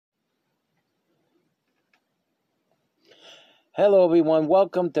Hello, everyone.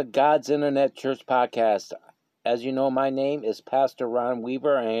 Welcome to God's Internet Church Podcast. As you know, my name is Pastor Ron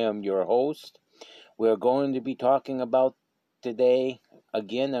Weaver. I am your host. We're going to be talking about today,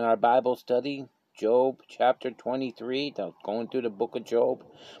 again, in our Bible study, Job chapter 23, going through the book of Job.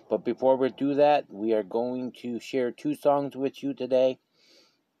 But before we do that, we are going to share two songs with you today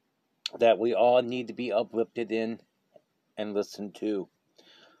that we all need to be uplifted in and listen to.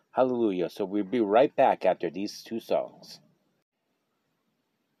 Hallelujah. So we'll be right back after these two songs.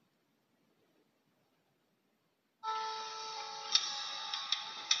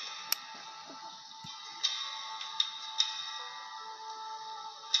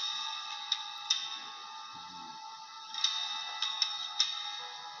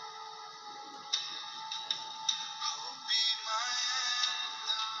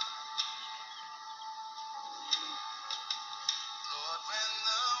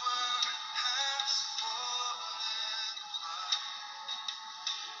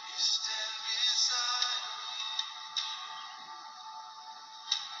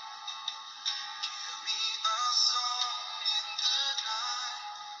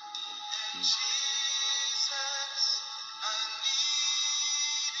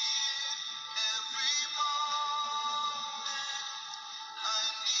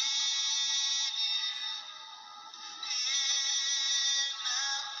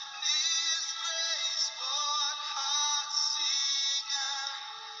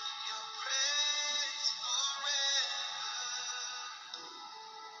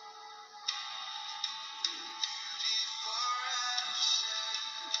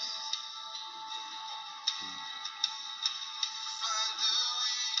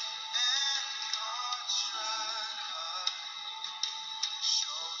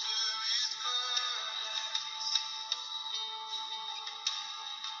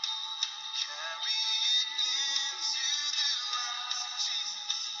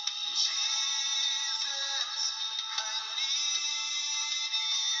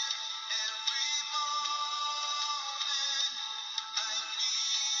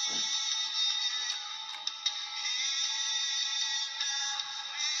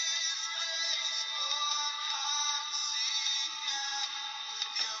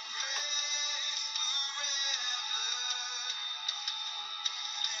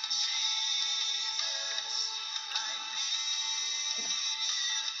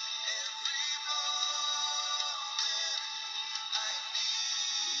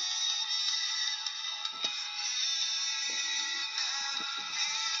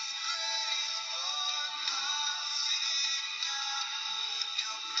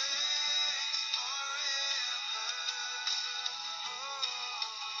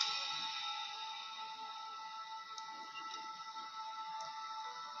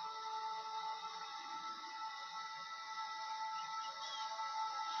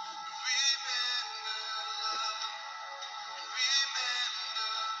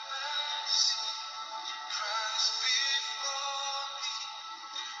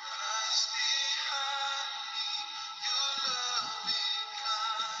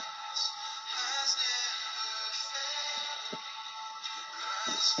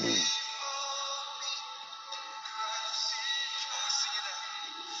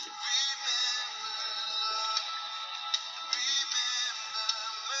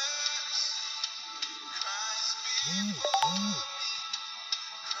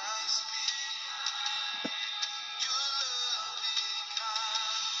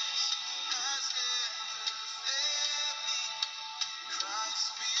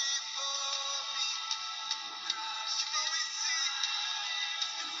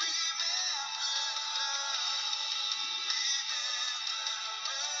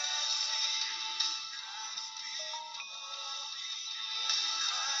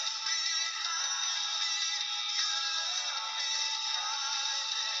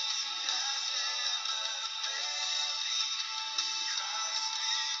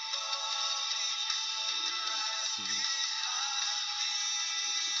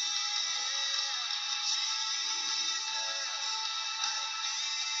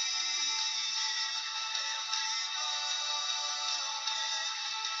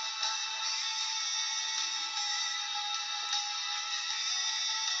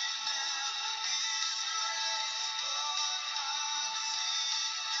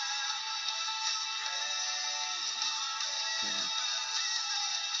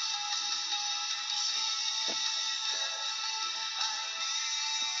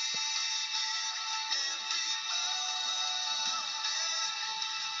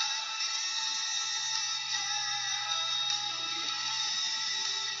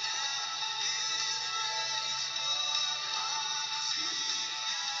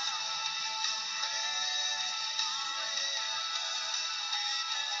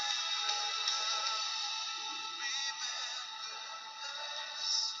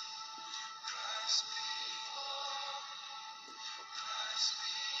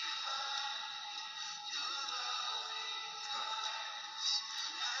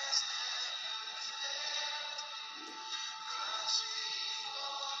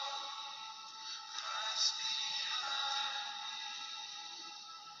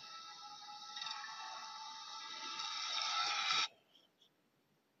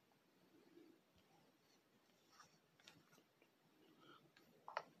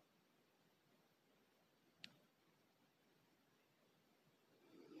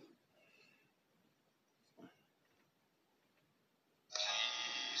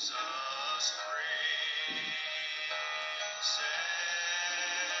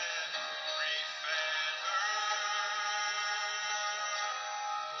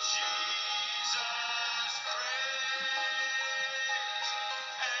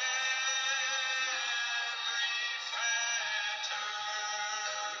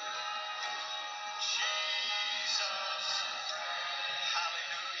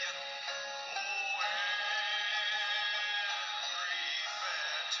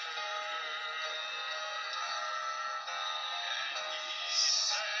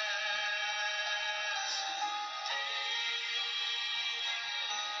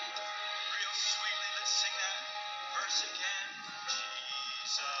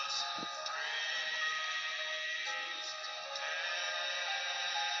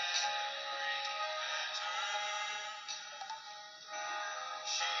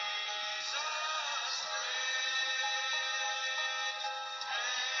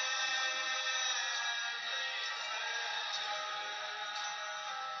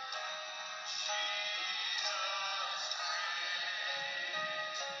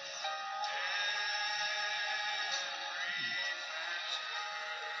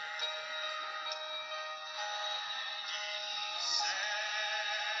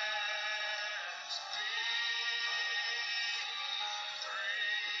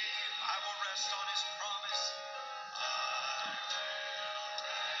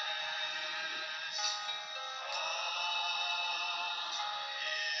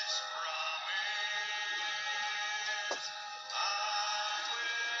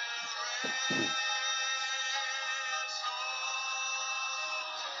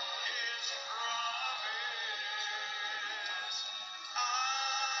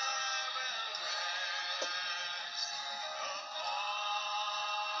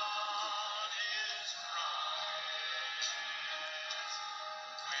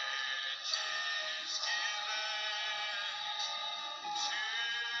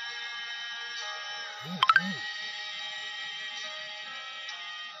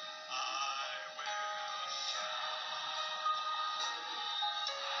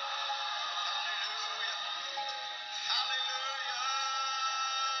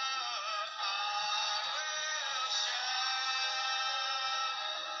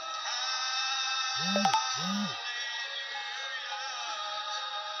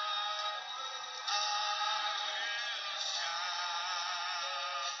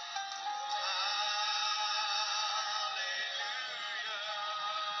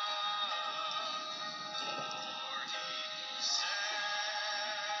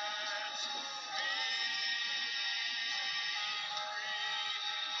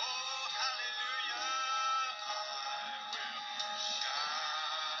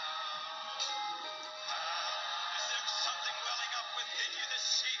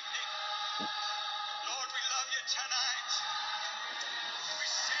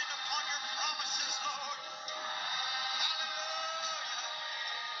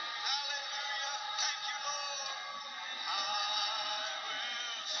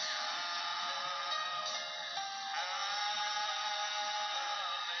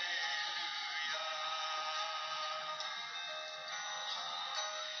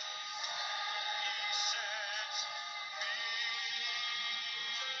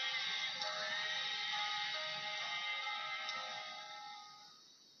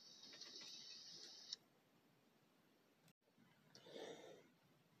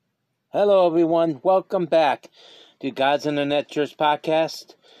 Hello, everyone. Welcome back to God's Internet Church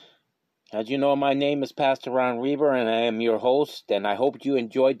Podcast. As you know, my name is Pastor Ron Weaver, and I am your host. And I hope you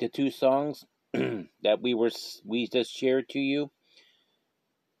enjoyed the two songs that we just shared to you,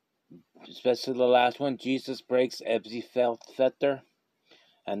 especially the last one, "Jesus Breaks Every Fetter,"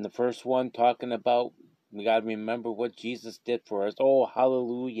 and the first one talking about we got to remember what Jesus did for us. Oh,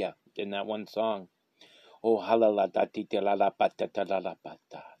 hallelujah! In that one song. Oh, hallelujah!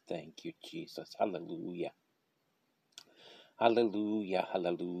 Thank you, Jesus. Hallelujah. Hallelujah,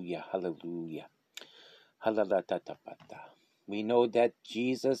 hallelujah, hallelujah. Hallelujah. We know that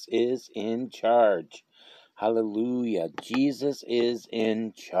Jesus is in charge. Hallelujah. Jesus is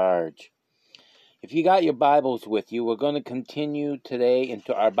in charge. If you got your Bibles with you, we're going to continue today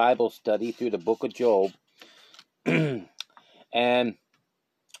into our Bible study through the book of Job. And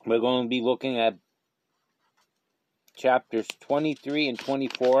we're going to be looking at chapters 23 and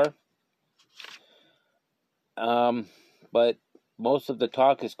 24. But most of the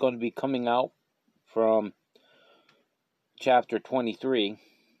talk is going to be coming out from chapter 23,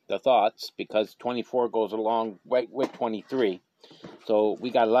 the thoughts, because 24 goes along right with 23. So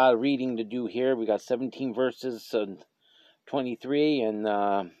we got a lot of reading to do here. We got 17 verses in 23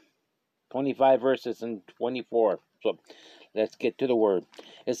 and 25 verses in 24. So let's get to the word.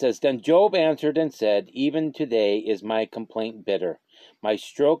 It says, "Then Job answered and said, Even today is my complaint bitter. My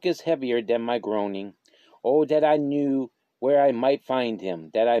stroke is heavier than my groaning. Oh, that I knew where I might find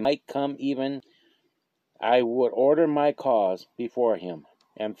him, that I might come even I would order my cause before him,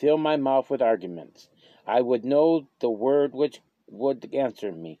 and fill my mouth with arguments. I would know the word which would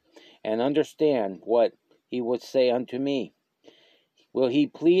answer me, and understand what he would say unto me. Will he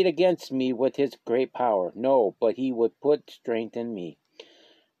plead against me with his great power? No, but he would put strength in me.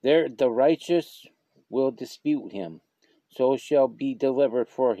 There the righteous will dispute him, so shall be delivered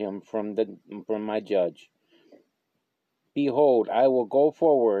for him from my judge. Behold, I will go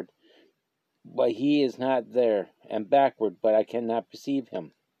forward, but he is not there, and backward, but I cannot perceive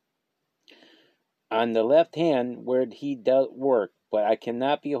him. On the left hand where he does work, but I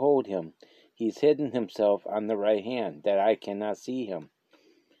cannot behold him. He's hidden himself on the right hand, that I cannot see him.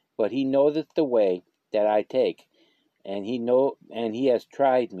 But he knoweth the way that I take, and he has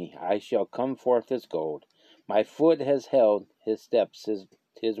tried me. I shall come forth as gold. My foot has held his steps,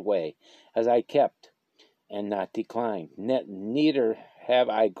 his way, as I kept, and not declined. Neither have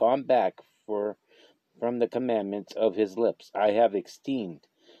I gone back from the commandments of his lips. I have esteemed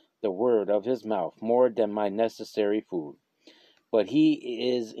the word of his mouth more than my necessary food. But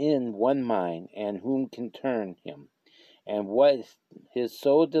he is in one mind, and whom can turn him? And what his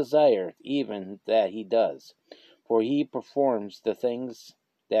soul desireth, even that he does. For he performs the things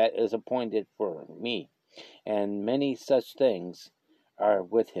that is appointed for me. and many such things are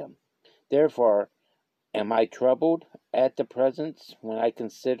with him. Therefore, am I troubled at the present when I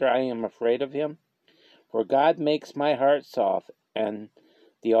consider I am afraid of him? For God makes my heart soft, and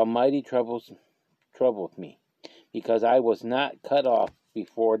the Almighty troubleth me, because I was not cut off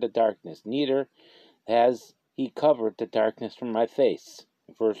before the darkness, neither has he covered the darkness from my face.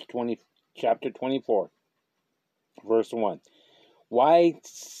 Chapter 24, verse 1. Why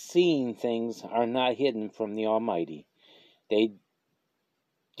seen things are not hidden from the Almighty? They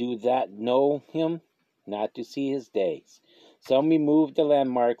do that know him, not to see his days. Some remove the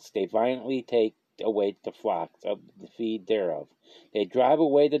landmarks, they violently take away the flocks of the feed thereof. They drive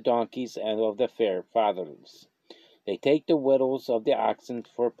away the donkeys and of the fatherless. They take the widows of the oxen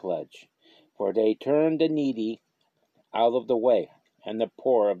for pledge, for they turn the needy out of the way, and the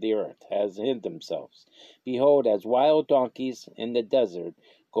poor of the earth has hid themselves. Behold, as wild donkeys in the desert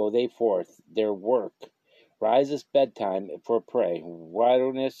go they forth, their work riseth bedtime for prey,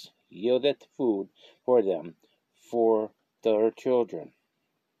 wilderness yieldeth food for them, for their children.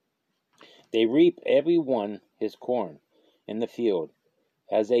 They reap every one his corn in the field,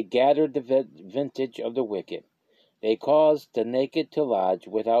 as they gather the vintage of the wicked. They cause the naked to lodge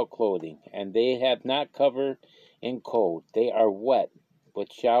without clothing, and they have not covered in cold. They are wet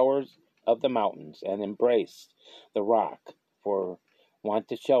with showers of the mountains, and embrace the rock for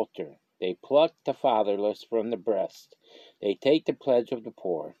want of shelter. They pluck the fatherless from the breast. They take the pledge of the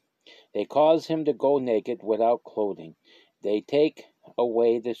poor. They cause him to go naked without clothing. They take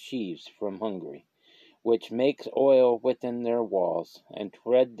away the sheaves from hungry, which makes oil within their walls, and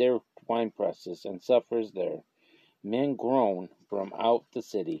tread their winepresses, and suffers there. Men groan from out the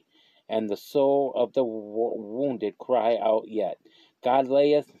city, and the soul of the wounded cry out yet. God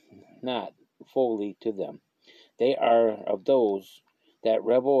layeth not fully to them. They are of those that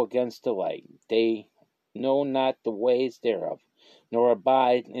rebel against the light. They know not the ways thereof, nor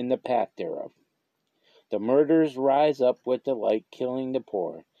abide in the path thereof. The murderers rise up with the light, killing the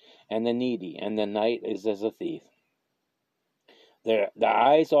poor and the needy, and the night is as a thief. The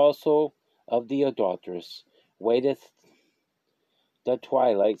eyes also of the adulteress waiteth the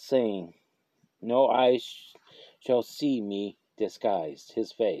twilight, saying, no eye shall see me disguised.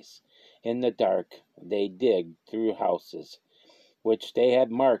 His face in the dark they dig through houses, which they have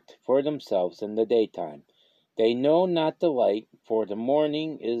marked for themselves in the daytime. They know not the light, for the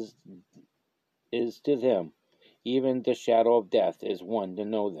morning is to them. Even the shadow of death is one to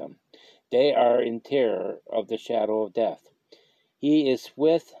know them. They are in terror of the shadow of death. He is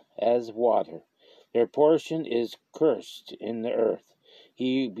swift as water. Their portion is cursed in the earth.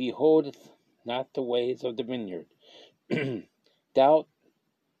 He beholdeth not the ways of the vineyard. Doubt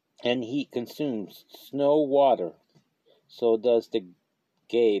and heat consumes snow water. So does the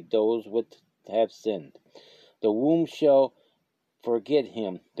grave those which have sinned. The womb shall forget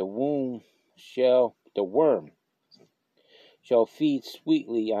him. The worm shall feed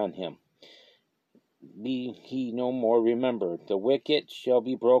sweetly on him. Be he no more remembered. The wicked shall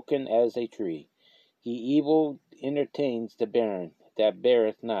be broken as a tree. He evil entertains the barren, that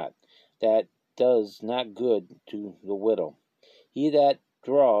beareth not, that does not good to the widow. He that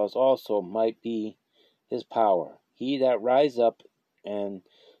draws also might be his power. He that rise up, and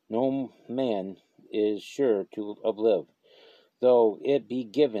no man is sure of live, though it be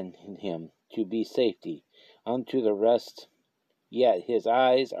given him to be safety unto the rest, yet his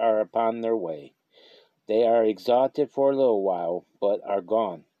eyes are upon their way. They are exalted for a little while, but are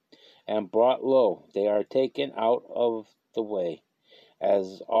gone, and brought low. They are taken out of the way,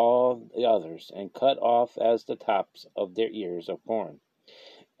 as all the others, and cut off as the tops of their ears of corn.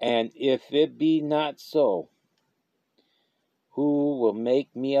 And if it be not so, who will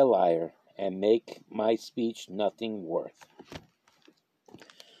make me a liar, and make my speech nothing worth?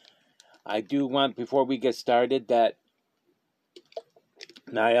 I do want, before we get started, that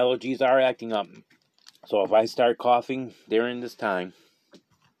my allergies are acting up. So if I start coughing during this time,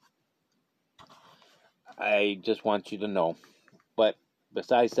 I just want you to know. But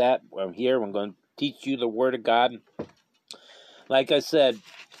besides that, I'm here. I'm going to teach you the Word of God. Like I said,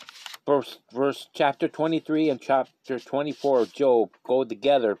 verse chapter 23 and chapter 24 of Job go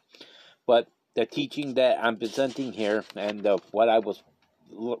together. But the teaching that I'm presenting here and what I was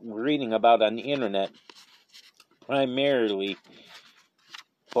reading about on the internet, primarily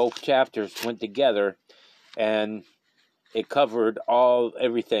both chapters went together, and it covered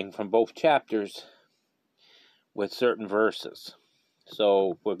everything from both chapters with certain verses.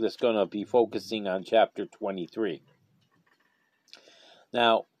 So we're just going to be focusing on chapter 23.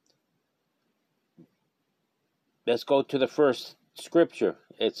 Now, let's go to the first scripture.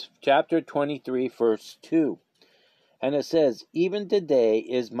 It's chapter 23, verse 2. And it says, "Even today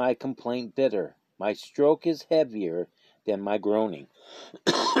is my complaint bitter. My stroke is heavier than my groaning."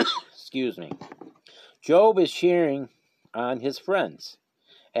 Excuse me. Job is sharing on his friends,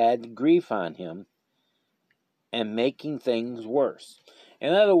 add grief on him, and making things worse.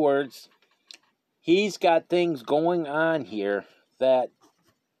 In other words, he's got things going on here that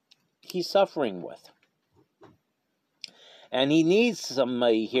he's suffering with. And he needs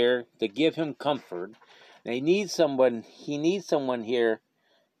somebody here to give him comfort. And he needs someone here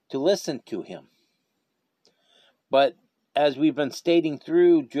to listen to him. But as we've been stating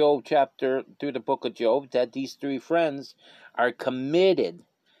through through the book of Job, that these three friends are committed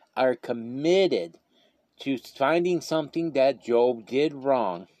to finding something that Job did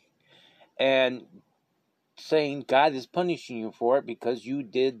wrong and saying God is punishing you for it because you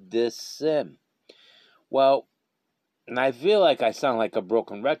did this sin. Well, and I feel like I sound like a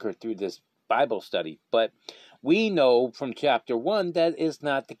broken record through this Bible study, but we know from chapter 1 that is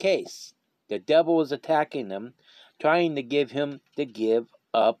not the case. The devil is attacking him, trying to give him to give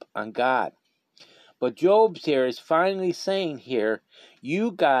up on God. But Job's here is finally saying here,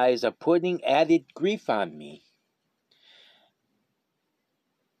 you guys are putting added grief on me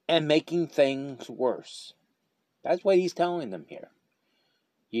and making things worse. That's what he's telling them here.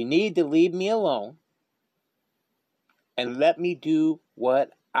 You need to leave me alone and let me do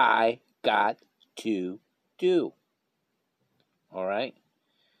what I got to do. All right?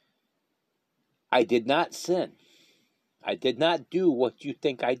 I did not sin. I did not do what you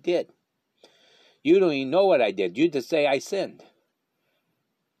think I did. You don't even know what I did. You just say I sinned.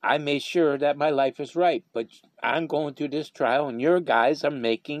 I made sure that my life is right, but I'm going through this trial and your guys are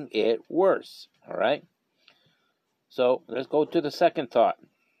making it worse. All right? So let's go to the second thought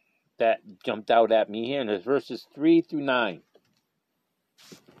that jumped out at me here, and it's verses 3 through 9.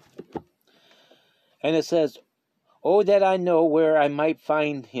 And it says, "Oh, that I know where I might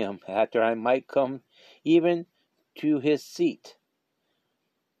find him, after I might come even to his seat.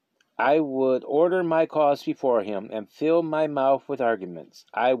 I would order my cause before him, and fill my mouth with arguments.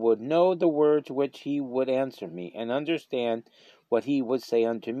 I would know the words which he would answer me, and understand what he would say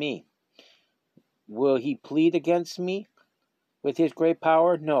unto me. Will he plead against me with his great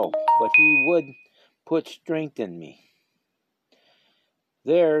power? No, but he would put strength in me.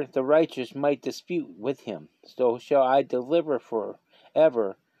 There the righteous might dispute with him. So shall I deliver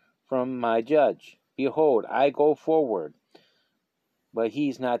forever from my judge. Behold, I go forward, but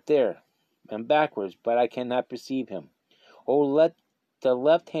he's not there, and backwards, but I cannot perceive him. Oh, let the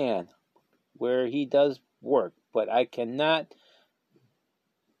left hand where he does work, but I cannot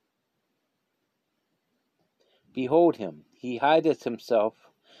behold him. He hideth himself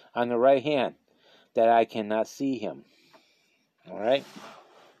on the right hand, that I cannot see him." All right.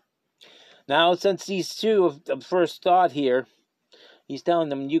 Now, since these two of the first thought here, he's telling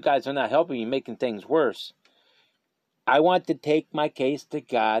them, you guys are not helping me, making things worse. I want to take my case to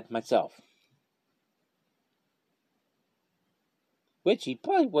God myself. Which he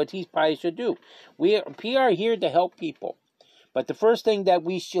probably should do. We are here to help people. But the first thing that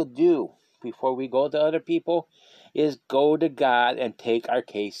we should do before we go to other people is go to God and take our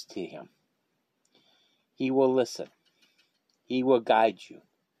case to him. He will listen. He will guide you.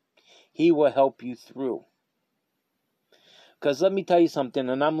 He will help you through. Because let me tell you something,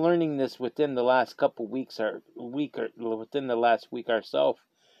 and I'm learning this within the last couple weeks within the last week or so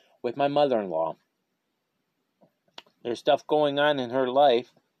with my mother-in-law. There's stuff going on in her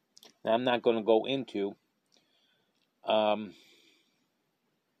life that I'm not going to go into.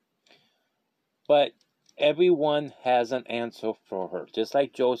 But everyone has an answer for her, just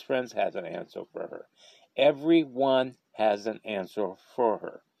like Joe's friends has an answer for her. Everyone has an answer for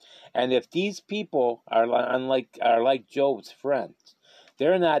her. And if these people are like Job's friends,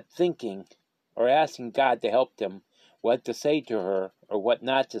 they're not thinking or asking God to help them what to say to her or what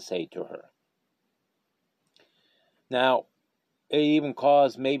not to say to her. Now, it even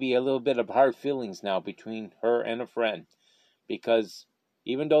caused maybe a little bit of hard feelings now between her and a friend, because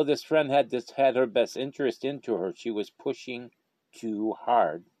even though this friend had her best interest into her, she was pushing too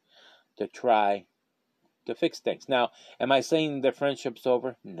hard to try to fix things. Now, am I saying the friendship's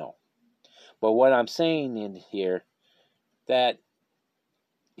over? No. But what I'm saying in here, that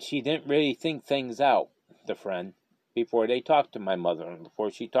she didn't really think things out, the friend, before she talked to my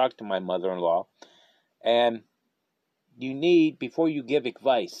mother-in-law. And you need, before you give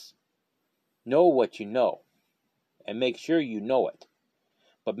advice, know what you know, and make sure you know it.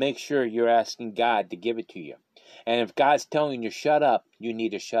 But make sure you're asking God to give it to you. And if God's telling you shut up, you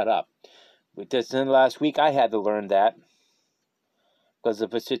need to shut up. With this in last week, I had to learn that. because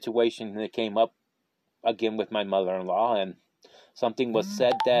of a situation that came up again with my mother-in-law, and something was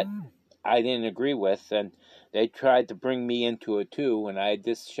said that I didn't agree with, and they tried to bring me into it too, and I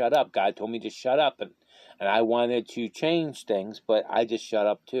just shut up. God told me to shut up, and I wanted to change things, but I just shut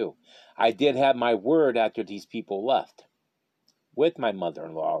up too. I did have my word after these people left with my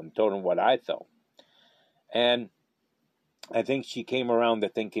mother-in-law and told them what I felt. And I think she came around to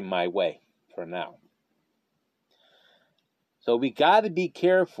thinking my way for now. So we got to be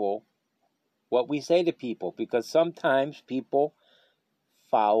careful what we say to people, because sometimes people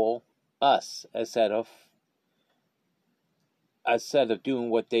follow us instead of doing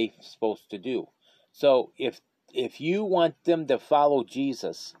what they're supposed to do. So if you want them to follow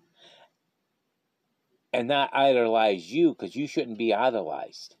Jesus and not idolize you, because you shouldn't be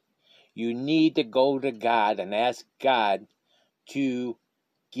idolized, you need to go to God and ask God to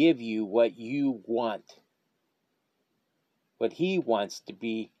give you what you want, what He wants to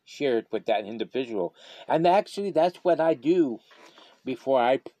be shared with that individual. And actually, that's what I do before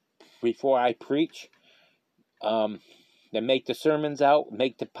I preach. To make the sermons out,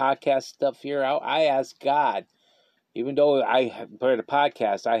 make the podcast stuff here out. I ask God, even though for the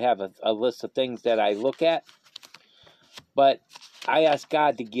podcast, I have a list of things that I look at, but I ask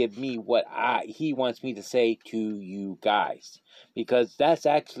God to give me what He wants me to say to you guys, because that's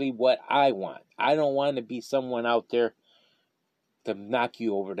actually what I want. I don't want to be someone out there to knock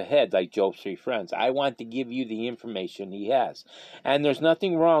you over the head like Job's 3 friends. I want to give you the information he has. And there's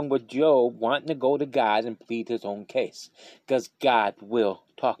nothing wrong with Job wanting to go to God and plead his own case, because God will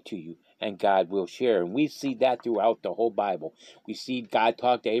talk to you and God will share. And we see that throughout the whole Bible. We see God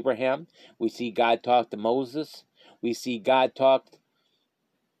talk to Abraham. We see God talk to Moses. We see God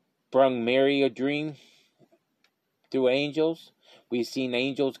brung Mary a dream through angels. We've seen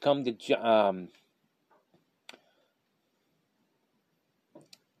angels come to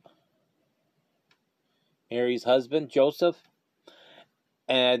Mary's husband, Joseph,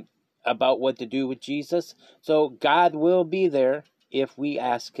 and about what to do with Jesus. So God will be there if we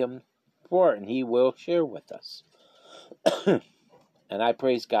ask Him for it, and He will share with us. And I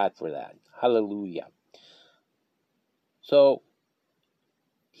praise God for that. Hallelujah. So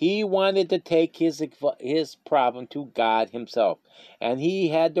he wanted to take his problem to God Himself, and he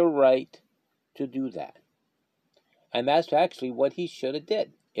had the right to do that. And that's actually what he should have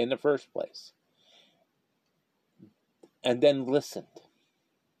did in the first place. And then listened.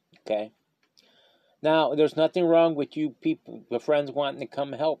 Okay? Now, there's nothing wrong with you people, the friends wanting to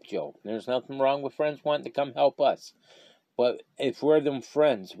come help Job. There's nothing wrong with friends wanting to come help us. But if we're them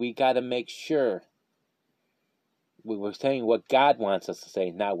friends, we got to make sure we were saying what God wants us to say,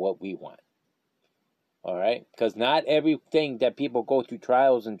 not what we want. All right? Because not everything that people go through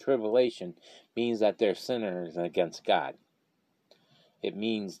trials and tribulation means that they're sinners against God. It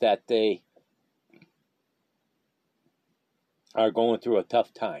means that they are going through a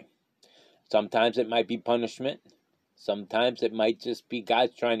tough time. Sometimes it might be punishment. Sometimes it might just be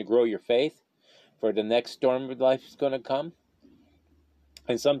God trying to grow your faith for the next storm of life is going to come.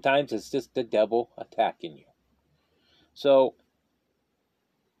 And sometimes it's just the devil attacking you. So,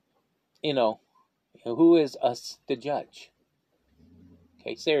 who is us to judge?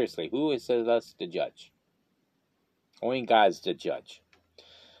 Okay, seriously, who is us to judge? Only God's to judge.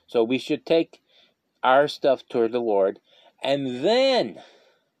 So we should take our stuff toward the Lord, and then,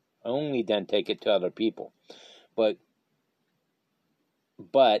 only then, take it to other people. But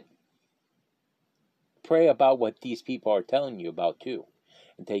pray about what these people are telling you about too,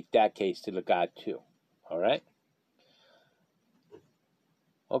 and take that case to the God too. All right?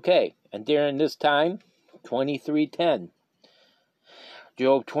 Okay, and during this time, 23:10.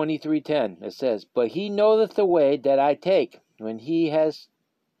 Job 23:10, it says, "But he knoweth the way that I take. When he has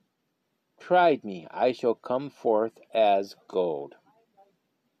tried me, I shall come forth as gold."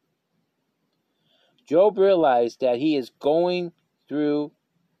 Job realized that he is going through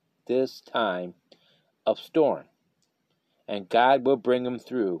this time of storm, and God will bring him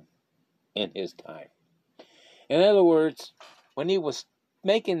through in His time. In other words, when he was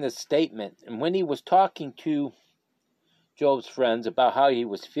making this statement, and when he was talking to Job's friends about how he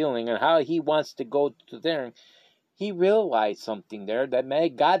was feeling and how he wants to go to there, he realized something there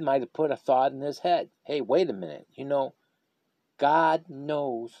that God might have put a thought in his head. Hey, wait a minute. God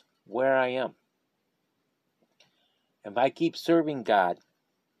knows where I am. If I keep serving God,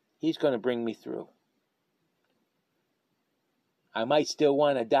 He's going to bring me through. I might still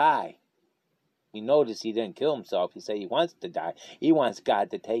want to die. We notice he didn't kill himself. He said he wants to die. He wants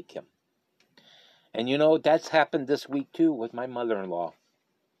God to take him. And that's happened this week too with my mother-in-law.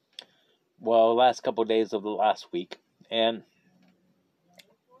 Well, last couple of days of the last week. And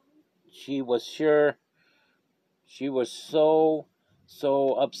she was sure, she was so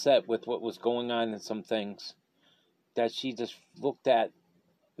upset with what was going on in some things that she just looked at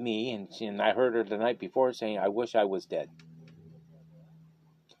me, and I heard her the night before saying, I wish I was dead.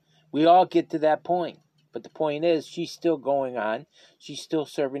 We all get to that point. But the point is, she's still going on. She's still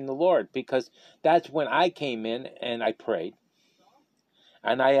serving the Lord, because that's when I came in and I prayed.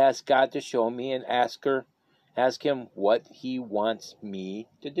 And I asked God to show me and ask him what he wants me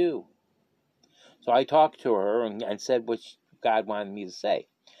to do. So I talked to her and said what God wanted me to say.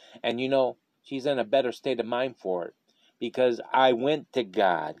 And she's in a better state of mind for it, because I went to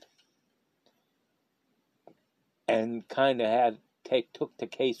God and kind of took the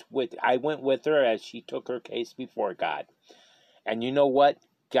case I went with her as she took her case before God. And you know what?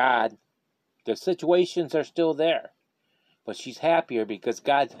 God, the situations are still there, but she's happier because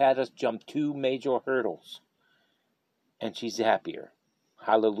God's had us jump 2 major hurdles, and she's happier.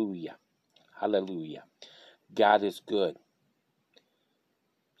 Hallelujah. Hallelujah. God is good.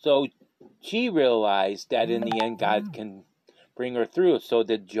 So she realized that in the end God can bring her through. So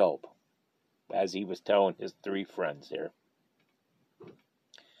did Job, as he was telling his 3 friends here.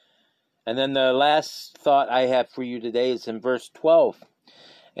 And then the last thought I have for you today is in verse 12,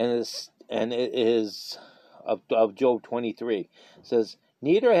 and it is of Job 23. It says,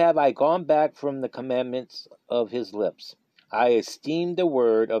 "Neither have I gone back from the commandments of his lips. I esteem the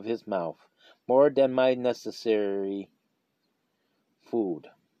word of his mouth more than my necessary food."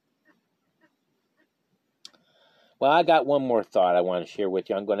 Well, I got one more thought I want to share with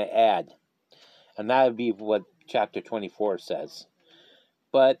you. I'm going to add, and that would be what chapter 24 says.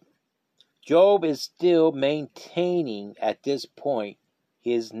 But Job is still maintaining at this point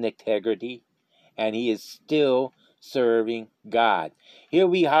his integrity, and he is still serving God. Here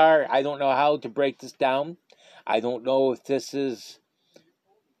we are. I don't know how to break this down. I don't know if this is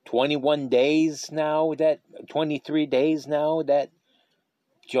 23 days now that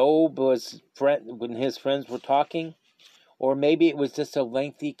Job was when his friends were talking, or maybe it was just a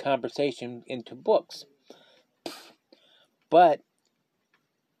lengthy conversation into books. But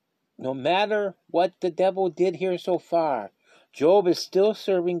no matter what the devil did here so far, Job is still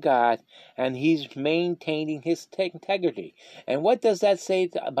serving God, and he's maintaining his integrity. And what does that say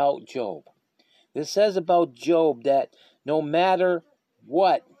about Job? This says about Job that no matter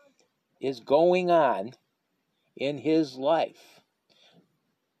what is going on in his life,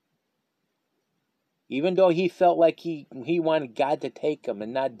 even though he felt like he wanted God to take him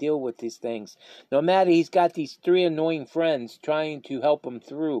and not deal with these things, no matter he's got these 3 annoying friends trying to help him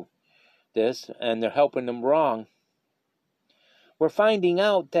through this, and they're helping him wrong, we're finding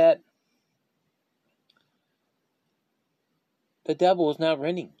out that the devil is not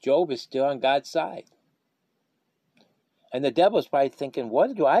winning. Job is still on God's side. And the devil's probably thinking,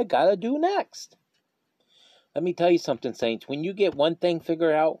 what do I got to do next? Let me tell you something, saints. When you get one thing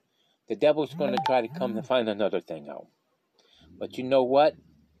figured out, the devil's going to try to come to find another thing out. But you know what?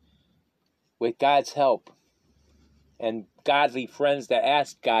 With God's help, and godly friends that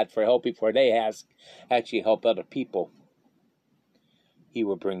ask God for help before they actually help other people, he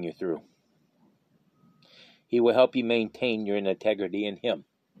will bring you through. He will help you maintain your integrity in him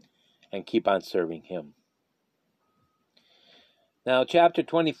and keep on serving him. Now, chapter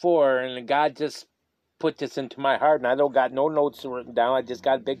 24, and God just put this into my heart, and I don't got no notes written down. I just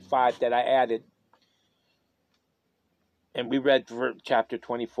got a big 5 that I added. And we read chapter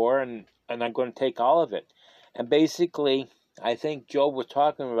 24, and I'm going to take all of it. And basically, I think Job was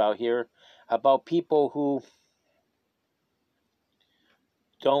talking about here about people who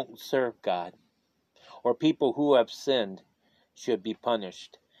don't serve God, or people who have sinned should be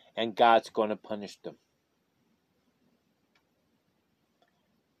punished, and God's going to punish them.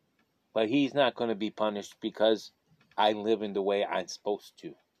 But he's not going to be punished because I live in the way I'm supposed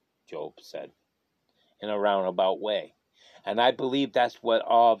to, Job said, in a roundabout way. And I believe that's what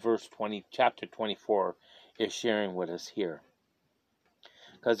all chapter 24 is sharing with us here.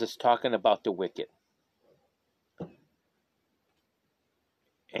 Because it's talking about the wicked.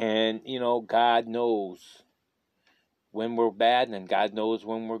 And, God knows when we're bad, and God knows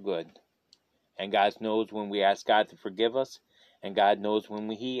when we're good. And God knows when we ask God to forgive us, and God knows when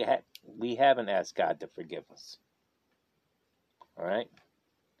we haven't asked God to forgive us. All right?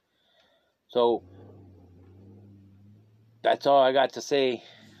 So, that's all I got to say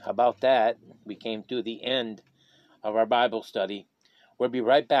about that. We came to the end of our Bible study. We'll be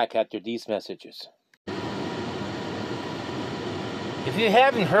right back after these messages. If you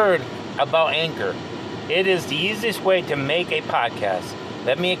haven't heard about Anchor, it is the easiest way to make a podcast.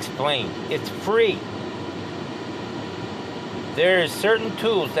 Let me explain. It's free. There are certain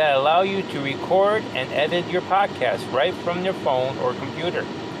tools that allow you to record and edit your podcast right from your phone or computer.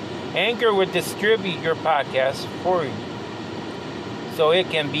 Anchor will distribute your podcast for you so it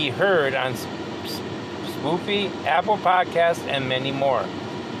can be heard on Spoofy, Apple Podcasts, and many more.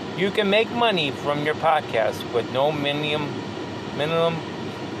 You can make money from your podcast with no minimum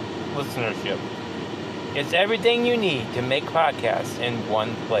listenership. It's everything you need to make podcasts in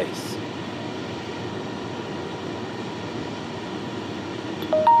one place.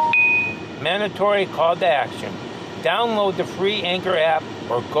 Mandatory call to action. Download the free Anchor app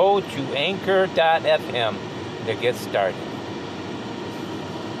or go to anchor.fm to get started.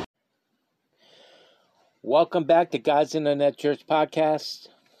 Welcome back to God's Internet Church Podcast.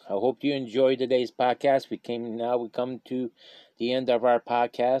 I hope you enjoyed today's podcast. We come to the end of our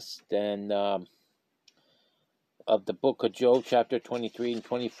podcast and of the book of Job, chapter 23 and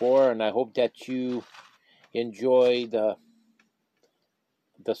 24, and I hope that you enjoy the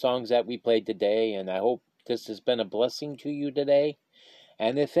songs that we played today, and I hope this has been a blessing to you today.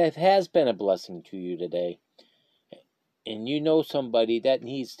 And if it has been a blessing to you today, and you know somebody that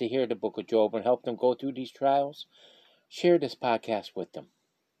needs to hear the book of Job and help them go through these trials, share this podcast with them.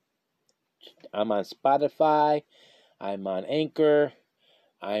 I'm on Spotify, I'm on Anchor,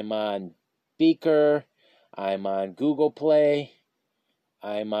 I'm on Beaker, I'm on Google Play,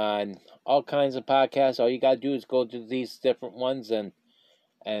 I'm on all kinds of podcasts. All you got to do is go to these different ones and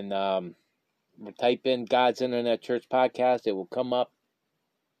type in God's Internet Church Podcast. It will come up,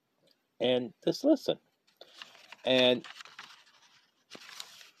 and just listen. And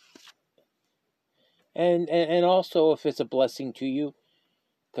also, if it's a blessing to you,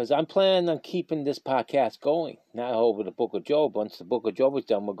 because I'm planning on keeping this podcast going, not over the book of Job. Once the book of Job is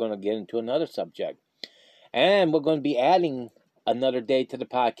done, we're going to get into another subject. And we're going to be adding another day to the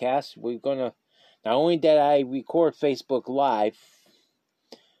podcast. We're going to, not only that I record Facebook Live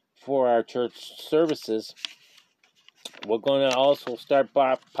for our church services, we're going to also start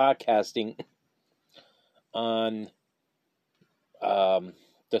podcasting on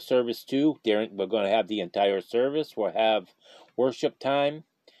the service too. We're going to have the entire service. We'll have worship time.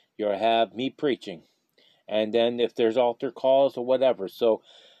 You'll have me preaching. And then if there's altar calls or whatever. So,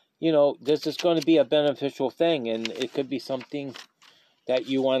 this is going to be a beneficial thing, and it could be something that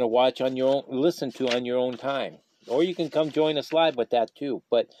you want to watch on your own, listen to on your own time. Or you can come join us live with that too.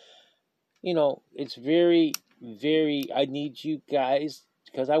 But, it's very, very, I need you guys,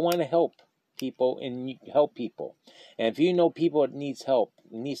 because I want to help people and help people. And if you know people that needs help,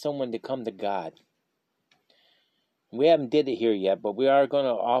 need someone to come to God. We haven't did it here yet, but we are going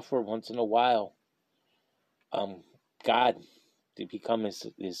to offer once in a while God to become a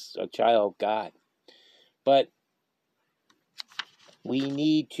child of God. But we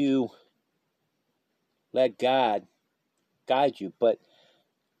need to let God guide you. But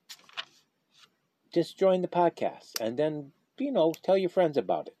just join the podcast and then, tell your friends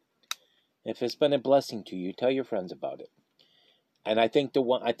about it. If it's been a blessing to you, tell your friends about it. And I thank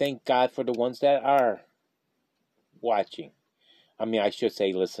God for the ones that are watching. I should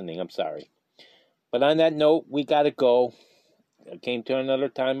say listening. I'm sorry. But on that note, we got to go. It came to another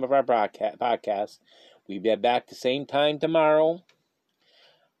time of our podcast. We'll be back the same time tomorrow.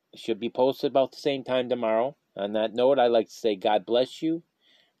 It should be posted about the same time tomorrow. On that note, I'd like to say God bless you.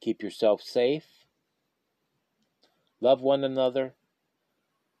 Keep yourself safe. Love one another.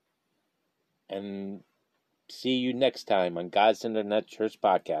 And see you next time on God's Internet Church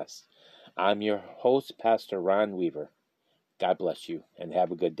Podcast. I'm your host, Pastor Ron Weaver. God bless you and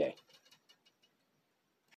have a good day.